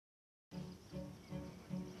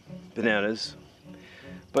bananas,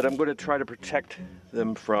 but I'm going to try to protect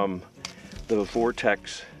them from the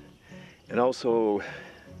vortex and also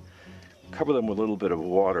cover them with a little bit of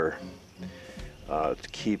water to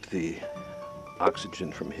keep the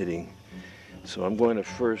oxygen from hitting. So I'm going to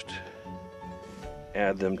first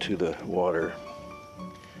add them to the water.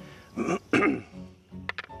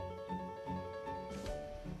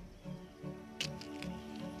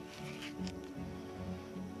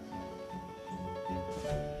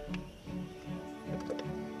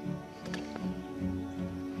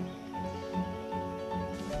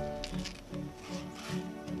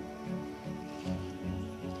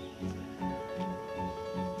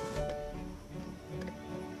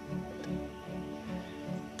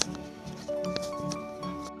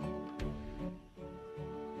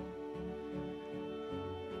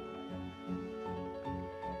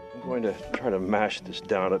 I'm going to try to mash this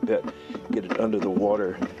down a bit, get it under the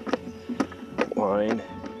water line.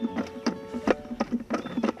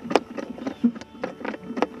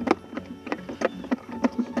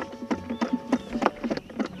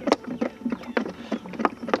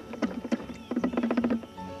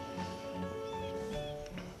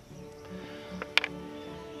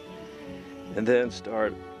 And then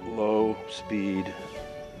start low speed.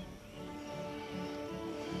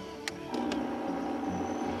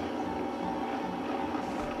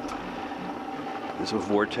 There's a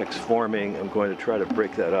vortex forming. I'm going to try to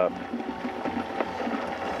break that up.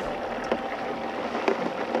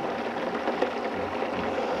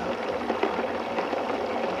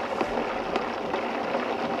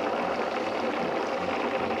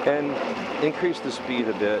 And increase the speed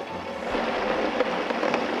a bit.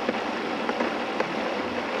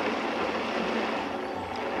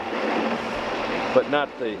 But not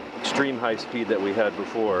the extreme high speed that we had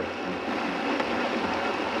before.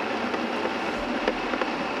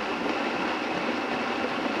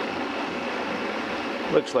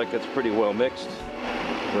 Looks like it's pretty well mixed.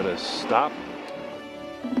 I'm going to stop.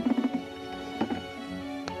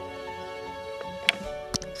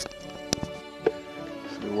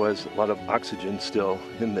 So there was a lot of oxygen still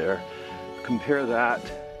in there. Compare that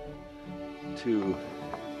to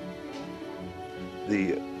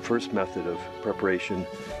the first method of preparation.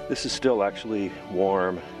 This is still actually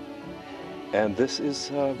warm, and this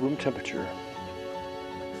is room temperature.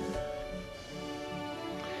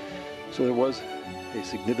 So there was a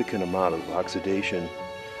significant amount of oxidation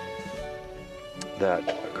that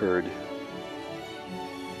occurred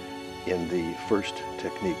in the first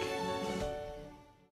technique.